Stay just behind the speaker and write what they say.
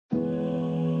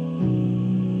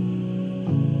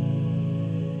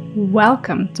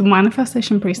Welcome to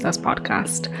Manifestation Priestess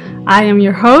Podcast. I am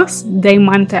your host,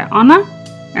 Deimante Ona,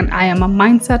 and I am a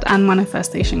mindset and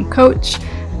manifestation coach,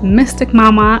 mystic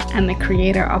mama, and the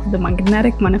creator of the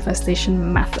Magnetic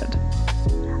Manifestation Method.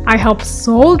 I help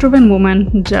soul-driven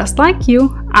women just like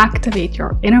you activate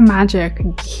your inner magic,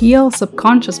 heal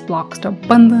subconscious blocks to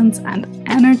abundance, and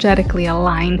energetically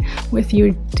align with your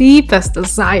deepest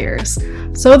desires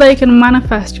so that you can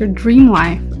manifest your dream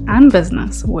life and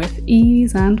business with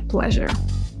ease and pleasure.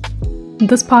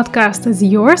 This podcast is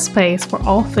your space for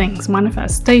all things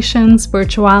manifestation,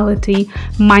 spirituality,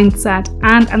 mindset,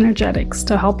 and energetics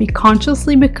to help you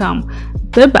consciously become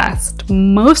the best,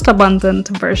 most abundant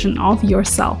version of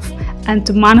yourself and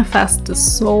to manifest the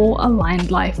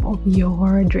soul-aligned life of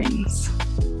your dreams.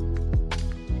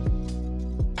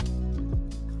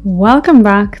 Welcome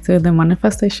back to the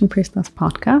Manifestation Priestess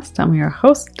Podcast. I'm your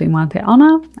host, Deimante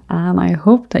Ona, and I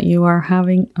hope that you are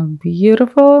having a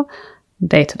beautiful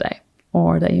day today,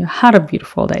 or that you had a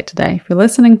beautiful day today if you're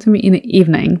listening to me in the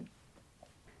evening.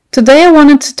 Today I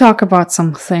wanted to talk about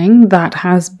something that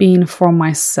has been for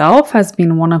myself, has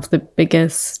been one of the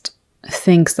biggest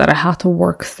things that I had to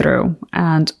work through,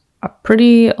 and a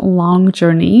pretty long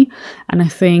journey, and I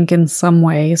think in some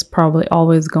ways probably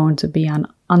always going to be an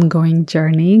ongoing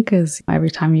journey, because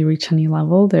every time you reach a new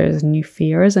level there's new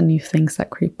fears and new things that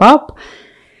creep up.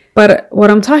 But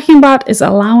what I'm talking about is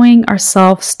allowing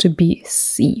ourselves to be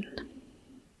seen.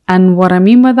 And what I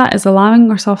mean by that is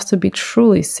allowing ourselves to be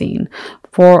truly seen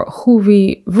for who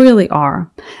we really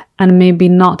are, and maybe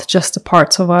not just the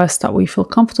parts of us that we feel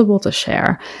comfortable to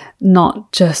share,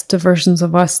 not just the versions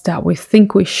of us that we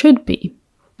think we should be.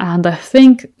 And I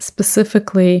think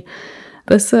specifically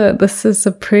this is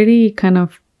a pretty kind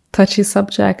of touchy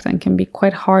subject and can be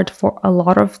quite hard for a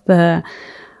lot of the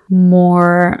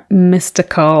more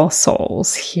mystical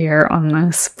souls here on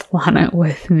this planet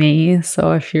with me.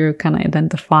 So if you kind of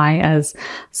identify as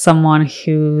someone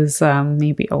who's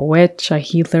maybe a witch, a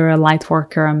healer, a light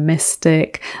worker, a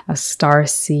mystic, a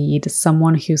starseed,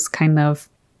 someone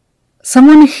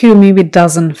who maybe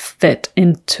doesn't fit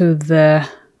into the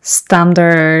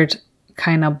standard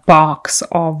kind of box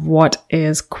of what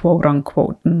is quote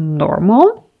unquote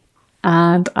normal.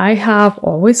 And I have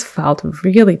always felt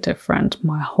really different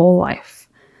my whole life.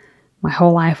 My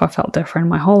whole life I felt different.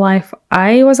 My whole life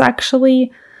I was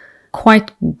actually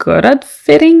quite good at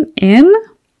fitting in.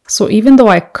 So even though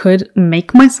I could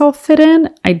make myself fit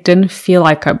in, I didn't feel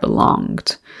like I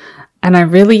belonged. And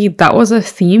that was a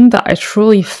theme that I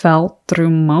truly felt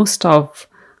through most of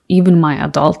even my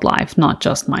adult life, not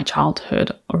just my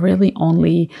childhood. Really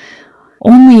only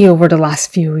over the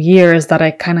last few years that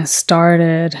I kind of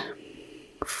started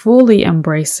fully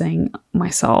embracing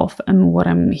myself and what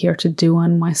I'm here to do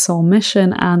and my soul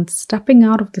mission and stepping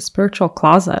out of the spiritual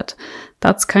closet.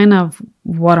 That's kind of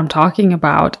what I'm talking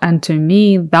about. And to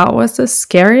me, that was the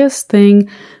scariest thing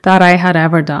that I had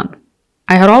ever done.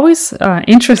 I had always,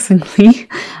 interestingly,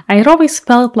 I had always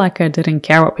felt like I didn't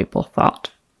care what people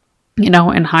thought. You know,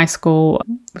 in high school,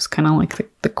 it was kind of like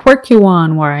the quirky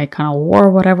one where I kind of wore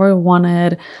whatever I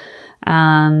wanted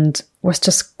and was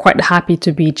just quite happy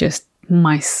to be just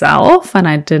myself, and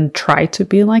I didn't try to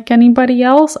be like anybody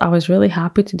else. I was really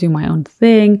happy to do my own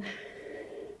thing,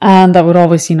 and I would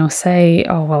always, say,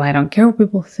 oh, well, I don't care what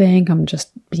people think, I'm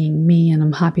just being me and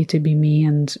I'm happy to be me.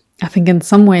 And I think in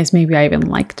some ways maybe I even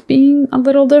liked being a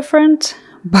little different,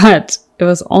 but it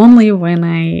was only when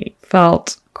I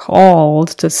felt called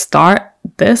to start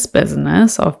this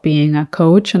business of being a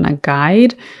coach and a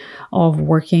guide, of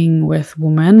working with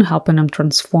women, helping them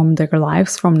transform their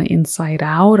lives from the inside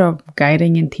out, of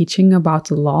guiding and teaching about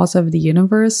the laws of the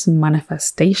universe and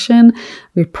manifestation,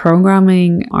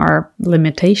 reprogramming our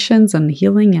limitations and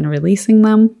healing and releasing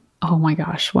them. Oh my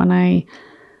gosh, when I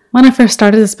first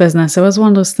started this business, it was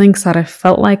one of those things that I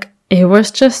felt like it was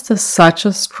just such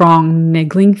a strong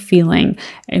niggling feeling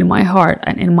in my heart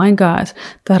and in my gut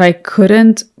that I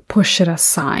couldn't push it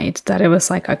aside, that it was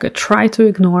like I could try to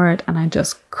ignore it and I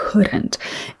just couldn't.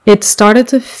 It started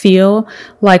to feel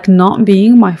like not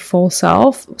being my full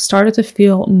self, started to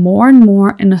feel more and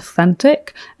more inauthentic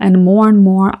and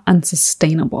more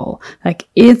unsustainable. Like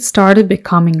it started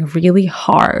becoming really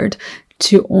hard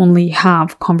to only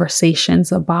have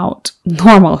conversations about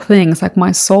normal things. Like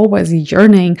my soul was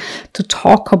yearning to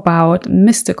talk about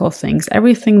mystical things,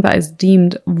 everything that is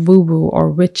deemed woo-woo or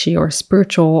witchy or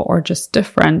spiritual or just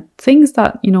different things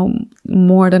that,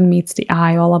 more than meets the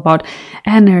eye, all about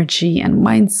energy and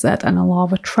mindset and a law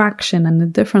of attraction and the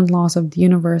different laws of the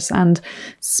universe and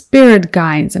spirit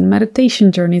guides and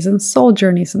meditation journeys and soul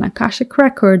journeys and Akashic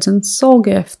records and soul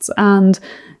gifts and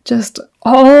just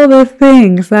all the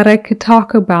things that I could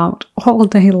talk about all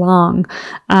day long.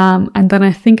 And then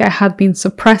I think I had been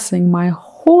suppressing my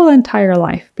whole entire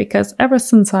life, because ever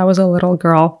since I was a little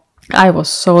girl, I was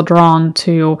so drawn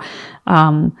to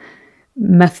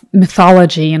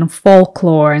mythology and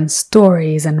folklore and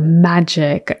stories and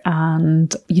magic.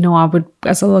 And, I would,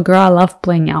 as a little girl, I loved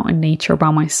playing out in nature by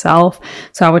myself.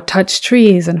 So I would touch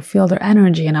trees and feel their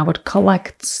energy, and I would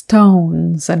collect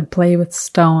stones and play with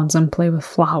stones and play with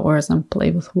flowers and play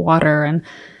with water, and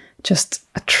just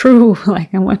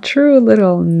I'm a true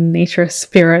little nature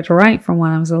spirit right from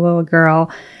when I was a little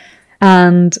girl.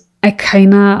 And I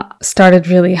kind of started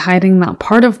really hiding that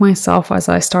part of myself as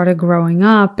I started growing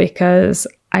up, because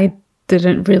I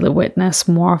didn't really witness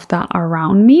more of that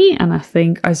around me. And I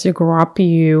think as you grow up,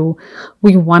 we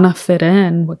want to fit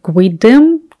in. We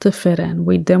dim to fit in.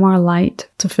 We dim our light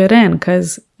to fit in,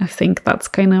 because I think that's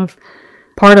kind of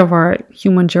part of our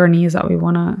human journey, is that we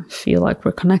want to feel like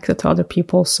we're connected to other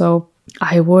people. So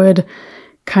I would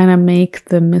kind of make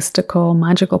the mystical,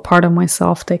 magical part of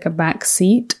myself take a back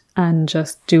seat and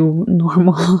just do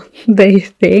normal day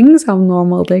things, have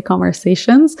normal day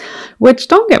conversations, which,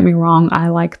 don't get me wrong, I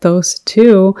like those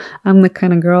too. I'm the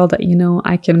kind of girl that,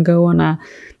 I can go on a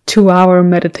 2-hour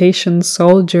meditation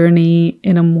soul journey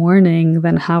in the morning,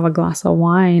 then have a glass of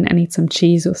wine and eat some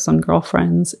cheese with some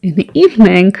girlfriends in the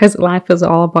evening, because life is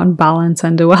all about balance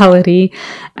and duality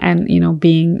and,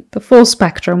 being the full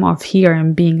spectrum of here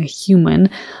and being a human,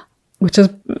 which is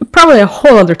probably a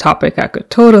whole other topic I could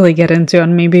totally get into,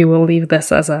 and maybe we'll leave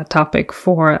this as a topic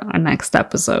for a next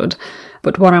episode.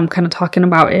 But what I'm kind of talking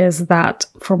about is that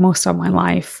for most of my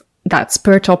life, that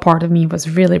spiritual part of me was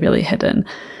really, really hidden.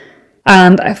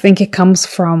 And I think it comes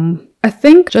from,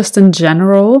 just in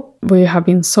general, we have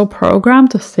been so programmed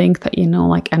to think that,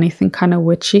 anything kind of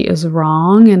witchy is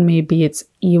wrong, and maybe it's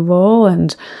evil.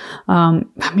 And,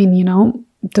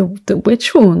 the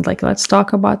witch wound, let's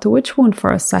talk about the witch wound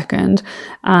for a second.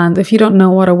 And if you don't know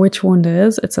what a witch wound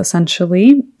is, it's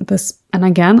essentially this. And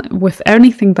again, with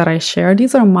anything that I share,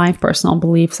 these are my personal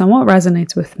beliefs and what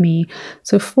resonates with me.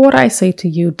 So if what I say to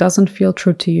you doesn't feel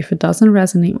true to you, if it doesn't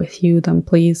resonate with you, then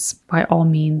please, by all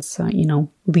means,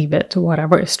 leave it.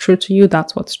 Whatever is true to you,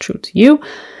 that's what's true to you.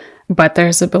 But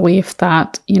there's a belief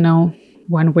that,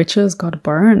 when witches got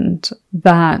burned,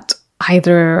 that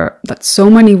so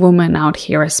many women out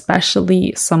here,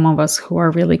 especially some of us who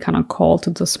are really kind of called to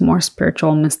this more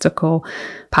spiritual, mystical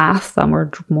path, that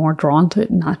we're more drawn to it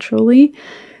naturally.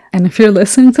 And if you're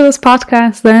listening to this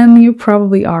podcast, then you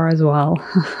probably are as well.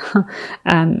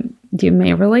 And you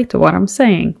may relate to what I'm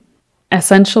saying.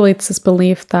 Essentially, it's this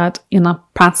belief that in a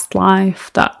past life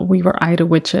that we were either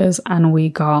witches and we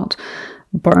got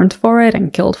burned for it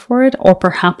and killed for it, or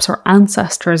perhaps our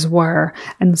ancestors were,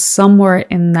 and somewhere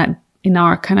in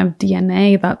our kind of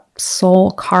DNA, that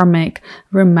soul karmic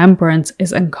remembrance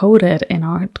is encoded in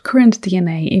our current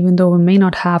DNA, even though we may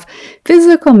not have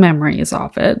physical memories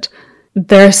of it.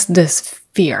 There's this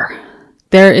fear.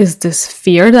 There is this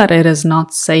fear that it is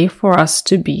not safe for us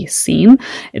to be seen.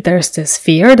 There's this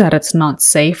fear that it's not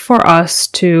safe for us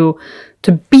to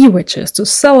be witches, to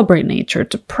celebrate nature,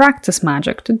 to practice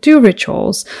magic, to do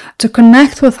rituals, to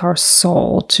connect with our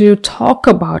soul, to talk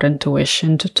about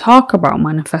intuition, to talk about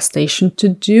manifestation, to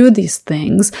do these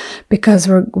things, because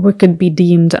we could be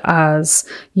deemed as,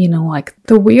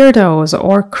 the weirdos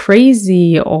or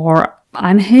crazy or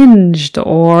unhinged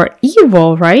or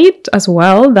evil, right? As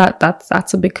well,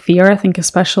 that's a big fear, I think,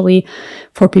 especially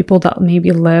for people that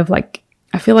maybe live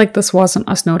I feel like this wasn't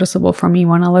as noticeable for me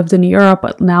when I lived in Europe,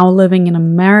 but now living in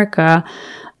America,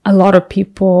 a lot of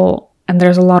people, and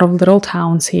there's a lot of little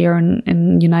towns here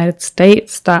in the United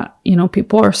States that,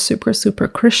 people are super, super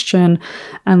Christian.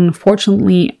 And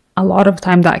unfortunately, a lot of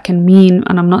time that can mean,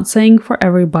 and I'm not saying for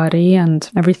everybody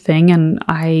and everything, and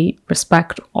I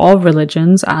respect all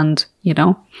religions, and,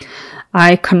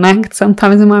 I connect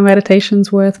sometimes in my meditations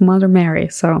with Mother Mary.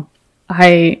 So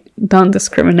I don't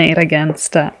discriminate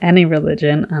against any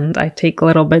religion, and I take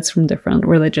little bits from different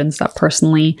religions that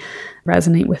personally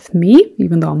resonate with me,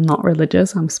 even though I'm not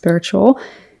religious, I'm spiritual.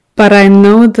 But I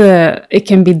know that it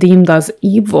can be deemed as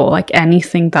evil,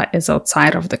 anything that is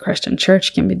outside of the Christian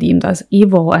church can be deemed as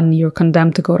evil, and you're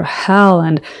condemned to go to hell.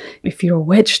 And if you're a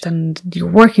witch, then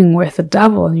you're working with the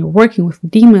devil and you're working with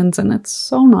demons, and it's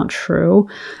so not true.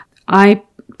 I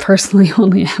personally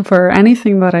only ever,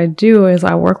 anything that I do is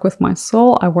I work with my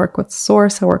soul, I work with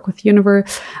source, I work with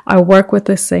universe, I work with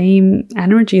the same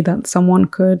energy that someone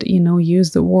could,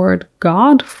 use the word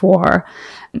God for.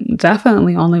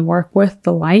 Definitely only work with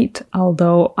the light,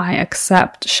 although I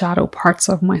accept shadow parts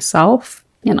of myself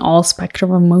in all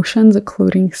spectrum of emotions,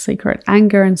 including sacred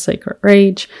anger and sacred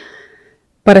rage.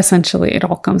 But essentially, it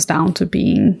all comes down to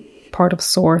being part of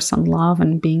source and love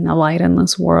and being a light in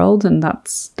this world. And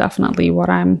that's definitely what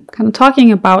I'm kind of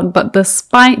talking about. But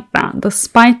despite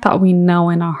that we know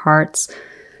in our hearts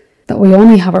that we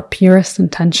only have our purest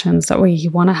intentions, that we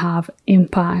want to have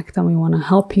impact and we want to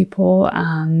help people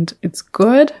and it's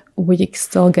good, we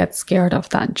still get scared of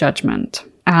that judgment.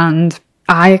 And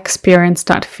I experienced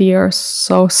that fear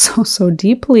so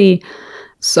deeply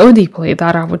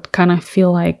that I would kind of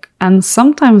feel like, and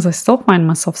sometimes I still find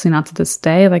myself saying that to this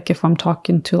day, like if I'm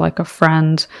talking to like a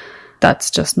friend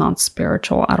that's just not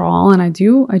spiritual at all. And I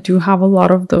do have a lot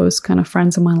of those kind of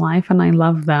friends in my life, and I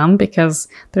love them because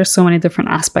there's so many different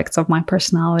aspects of my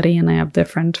personality and I have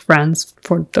different friends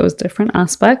for those different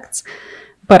aspects.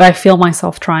 But I feel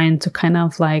myself trying to kind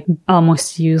of like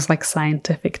almost use like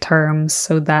scientific terms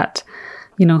so that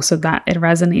it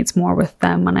resonates more with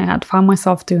them. And I had found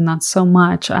myself doing that so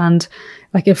much, and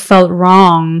like it felt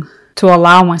wrong to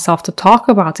allow myself to talk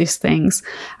about these things.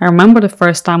 I remember the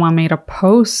first time I made a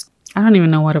post, I don't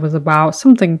even know what it was about,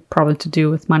 something probably to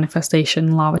do with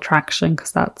manifestation, law of attraction,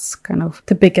 because that's kind of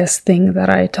the biggest thing that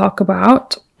I talk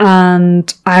about.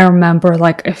 And I remember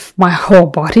like if my whole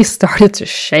body started to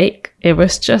shake, it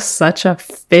was just such a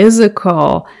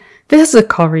physical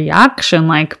reaction.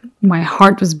 Like my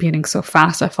heart was beating so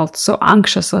fast. I felt so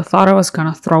anxious. I thought I was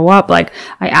going to throw up. Like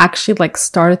I actually like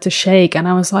started to shake and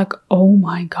I was like, oh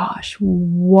my gosh,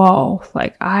 whoa.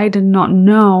 Like I did not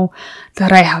know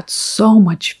that I had so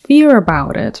much fear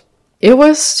about it. It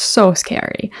was so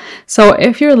scary. So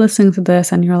if you're listening to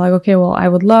this and you're like, okay, well, I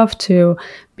would love to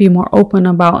be more open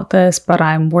about this, but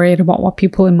I'm worried about what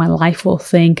people in my life will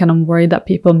think and I'm worried that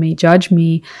people may judge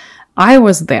me. I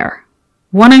was there.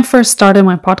 When I first started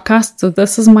my podcast, so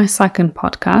this is my second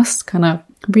podcast, kind of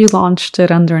relaunched it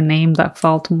under a name that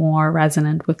felt more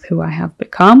resonant with who I have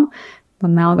become.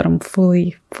 But now that I'm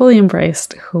fully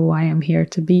embraced who I am here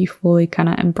to be, fully kind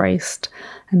of embraced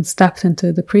and stepped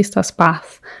into the priestess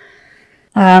path.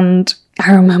 And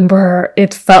I remember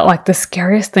it felt like the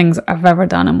scariest things I've ever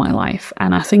done in my life.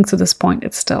 And I think to this point,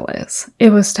 it still is.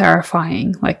 It was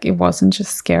terrifying. Like it wasn't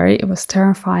just scary. It was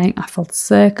terrifying. I felt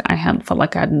sick. Felt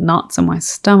like I had knots in my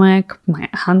stomach. My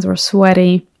hands were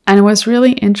sweaty. And it was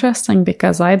really interesting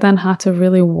because I then had to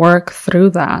really work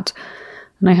through that.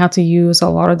 And I had to use a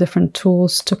lot of different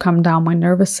tools to calm down my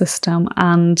nervous system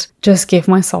and just give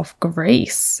myself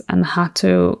grace, and had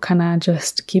to kind of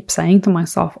just keep saying to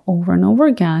myself over and over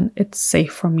again, it's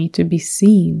safe for me to be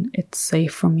seen. It's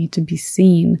safe for me to be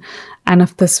seen. And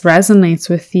if this resonates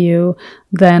with you,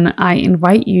 then I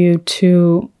invite you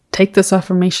to take this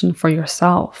affirmation for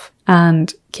yourself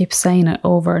and keep saying it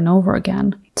over and over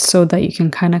again so that you can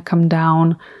kind of come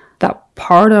down that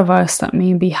part of us that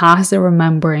maybe has the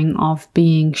remembering of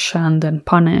being shunned and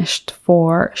punished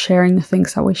for sharing the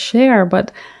things that we share.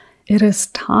 But it is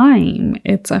time.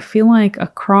 I feel like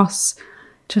across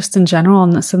just in general,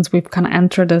 and since we've kind of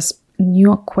entered this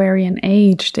new Aquarian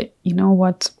age, that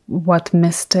what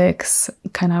mystics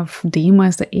kind of deem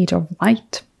as the age of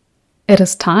light. It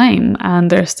is time, and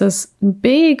there's this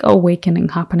big awakening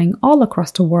happening all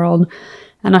across the world.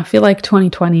 And I feel like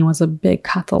 2020 was a big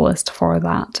catalyst for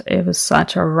that. It was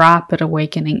such a rapid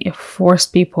awakening. It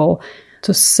forced people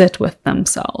to sit with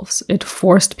themselves. It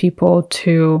forced people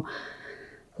to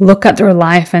look at their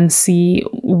life and see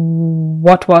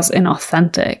what was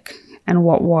inauthentic and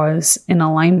what was in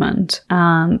alignment.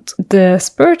 And the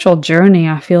spiritual journey,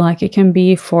 I feel like it can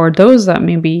be, for those that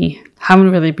maybe haven't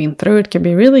really been through it, can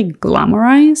be really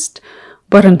glamorized.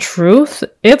 But in truth,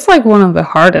 it's like one of the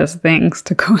hardest things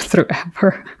to go through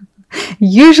ever.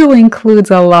 Usually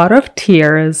includes a lot of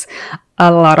tears,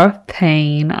 a lot of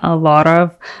pain, a lot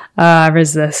of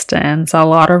resistance, a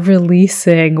lot of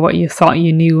releasing what you thought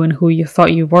you knew and who you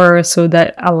thought you were, so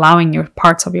that allowing your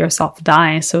parts of yourself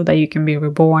die so that you can be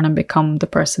reborn and become the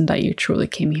person that you truly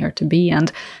came here to be.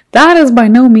 And that is by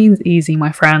no means easy,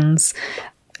 my friends.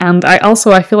 And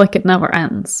I feel like it never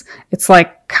ends. It's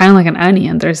like kind of like an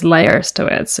onion. There's layers to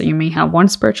it. So you may have one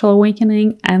spiritual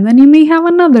awakening and then you may have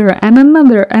another and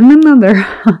another and another.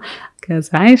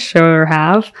 Because I sure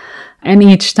have. And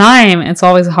each time it's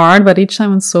always hard, but each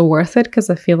time it's so worth it, because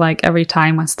I feel like every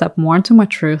time I step more into my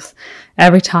truth,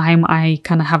 every time I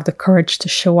kind of have the courage to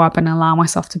show up and allow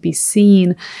myself to be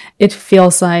seen, it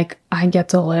feels like I get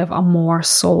to live a more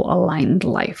soul-aligned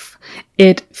life.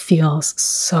 It feels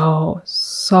so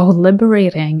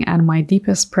liberating. And my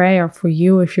deepest prayer for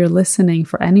you, if you're listening,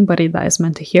 for anybody that is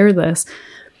meant to hear this,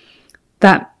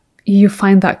 that you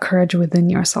find that courage within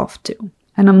yourself too.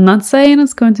 And I'm not saying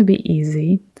it's going to be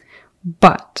easy,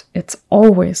 but it's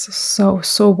always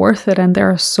so worth it. And there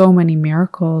are so many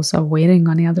miracles awaiting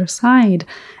on the other side.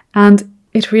 And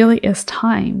it really is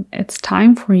time. It's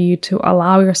time for you to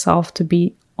allow yourself to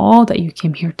be all that you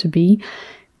came here to be.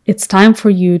 It's time for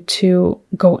you to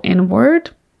go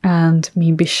inward and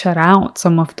maybe shut out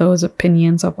some of those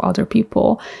opinions of other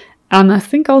people. And I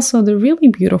think also the really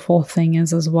beautiful thing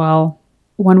is as well,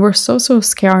 when we're so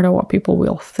scared of what people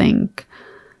will think,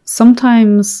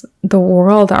 sometimes the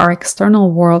world, our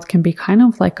external world, can be kind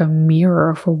of like a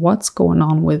mirror for what's going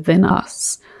on within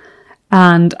us.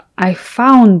 And I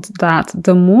found that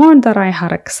the more that I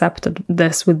had accepted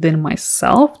this within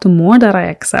myself, the more that I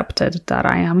accepted that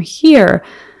I am here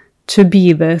to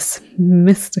be this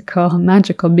mystical,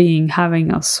 magical being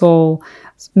having a soul,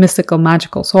 mystical,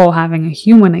 magical soul having a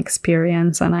human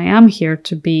experience, and I am here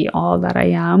to be all that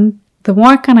I am. The more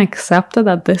I can accept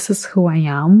that this is who I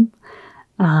am,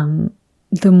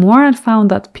 the more I found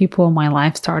that people in my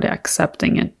life started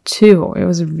accepting it too. It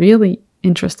was really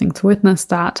interesting to witness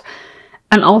that.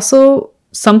 And also,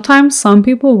 sometimes some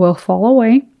people will fall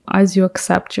away as you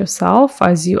accept yourself,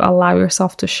 as you allow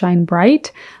yourself to shine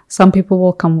bright. Some people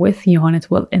will come with you and it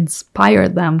will inspire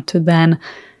them to then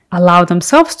allow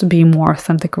themselves to be a more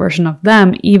authentic version of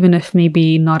them, even if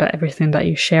maybe not everything that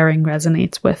you're sharing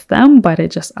resonates with them, but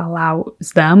it just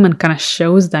allows them and kind of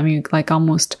shows them, you like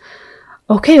almost,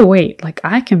 okay, wait, like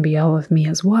I can be all of me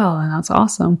as well. And that's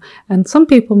awesome. And some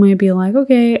people may be like,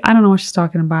 okay, I don't know what she's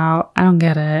talking about. I don't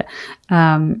get it.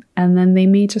 And then they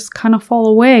may just kind of fall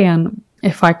away. And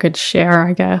if I could share,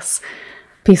 I guess,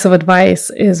 piece of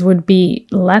advice would be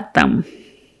let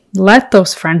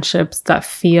those friendships that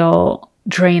feel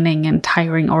draining and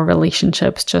tiring, or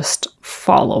relationships, just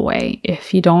fall away.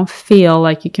 If you don't feel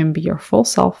like you can be your full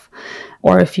self,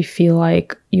 or if you feel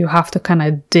like you have to kind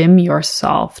of dim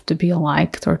yourself to be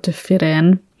liked or to fit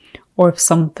in, or if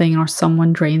something or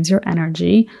someone drains your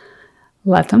energy,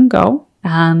 let them go.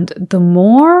 And the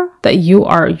more that you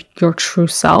are your true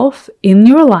self in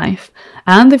your life,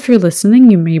 and if you're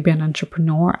listening, you may be an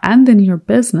entrepreneur and in your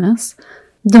business,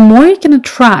 the more you can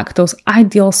attract those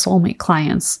ideal soulmate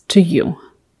clients to you.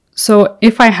 So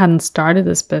if I hadn't started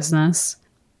this business,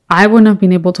 I wouldn't have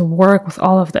been able to work with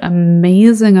all of the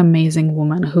amazing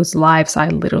women whose lives I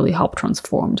literally helped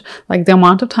transformed. Like the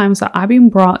amount of times that I've been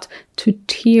brought to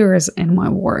tears in my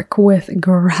work with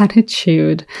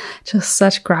gratitude, just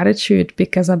such gratitude,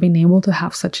 because I've been able to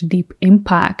have such deep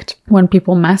impact. When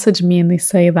people message me and they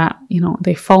say that,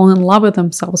 they fall in love with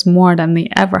themselves more than they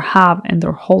ever have in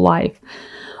their whole life,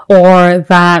 or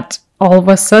that all of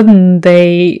a sudden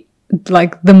the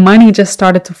money just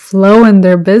started to flow in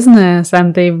their business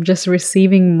and they've just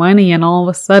receiving money, and all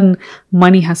of a sudden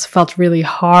money has felt really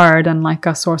hard and like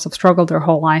a source of struggle their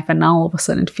whole life, and now all of a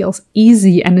sudden it feels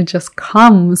easy and it just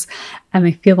comes, and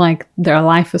they feel like their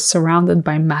life is surrounded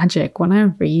by magic. When I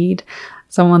read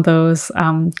some of those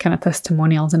kind of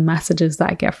testimonials and messages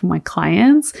that I get from my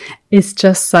clients, it's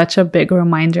just such a big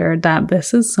reminder that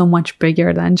this is so much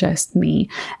bigger than just me.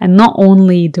 And not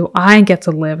only do I get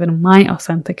to live in my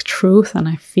authentic truth and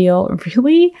I feel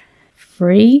really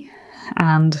free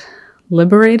and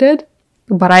liberated,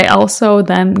 but I also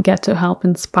then get to help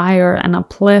inspire and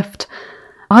uplift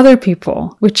other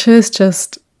people, which is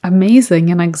just amazing,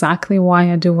 and exactly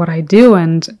why I do what I do,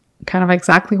 and kind of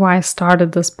exactly why I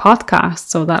started this podcast,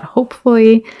 so that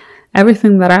hopefully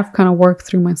everything that I've kind of worked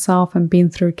through myself and been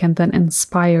through can then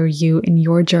inspire you in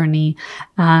your journey.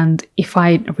 And if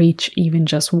I reach even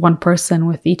just one person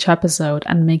with each episode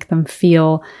and make them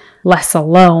feel less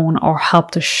alone, or help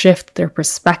to shift their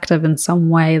perspective in some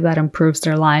way that improves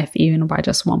their life, even by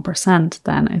just 1%,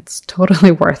 then it's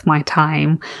totally worth my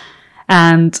time.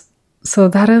 And so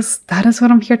that is what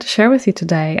I'm here to share with you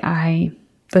today.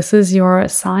 This is your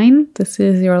sign. This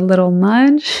is your little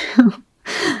nudge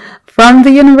from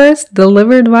the universe,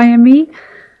 delivered via me,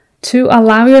 to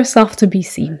allow yourself to be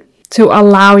seen, to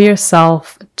allow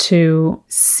yourself to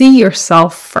see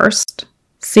yourself first,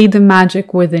 see the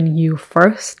magic within you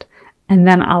first, and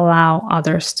then allow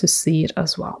others to see it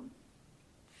as well.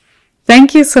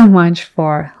 Thank you so much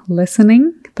for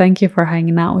listening. Thank you for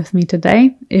hanging out with me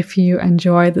today. If you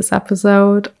enjoyed this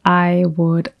episode, I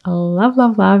would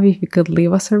love if you could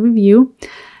leave us a review.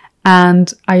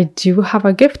 And I do have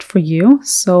a gift for you.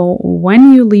 So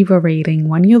when you leave a rating,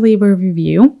 when you leave a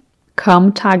review,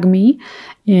 come tag me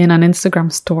in an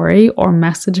Instagram story or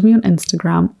message me on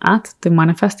Instagram at The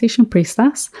Manifestation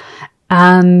Priestess,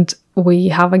 and we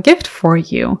have a gift for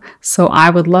you. So I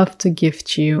would love to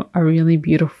gift you a really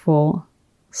beautiful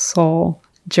soul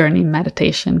journey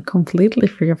meditation completely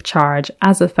free of charge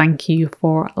as a thank you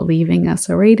for leaving us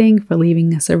a rating, for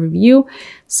leaving us a review.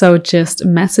 So just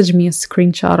message me a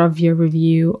screenshot of your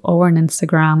review or on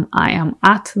Instagram. I am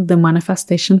at the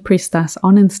Manifestation Priestess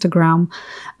on Instagram,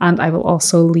 and I will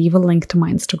also leave a link to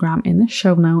my Instagram in the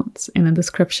show notes, in the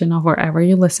description of wherever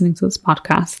you're listening to this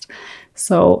podcast.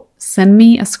 So send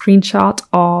me a screenshot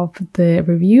of the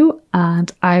review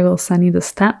and I will send you the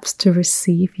steps to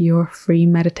receive your free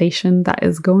meditation that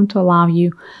is going to allow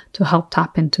you to help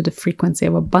tap into the frequency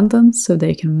of abundance so that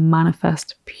you can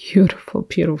manifest beautiful,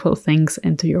 beautiful things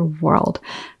into your world.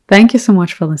 Thank you so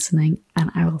much for listening,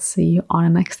 and I will see you on the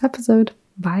next episode.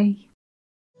 Bye.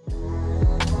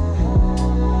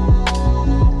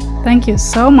 Thank you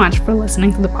so much for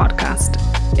listening to the podcast.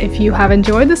 If you have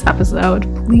enjoyed this episode,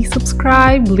 please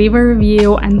subscribe, leave a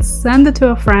review, and send it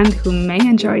to a friend who may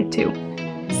enjoy it too.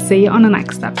 See you on the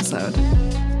next episode.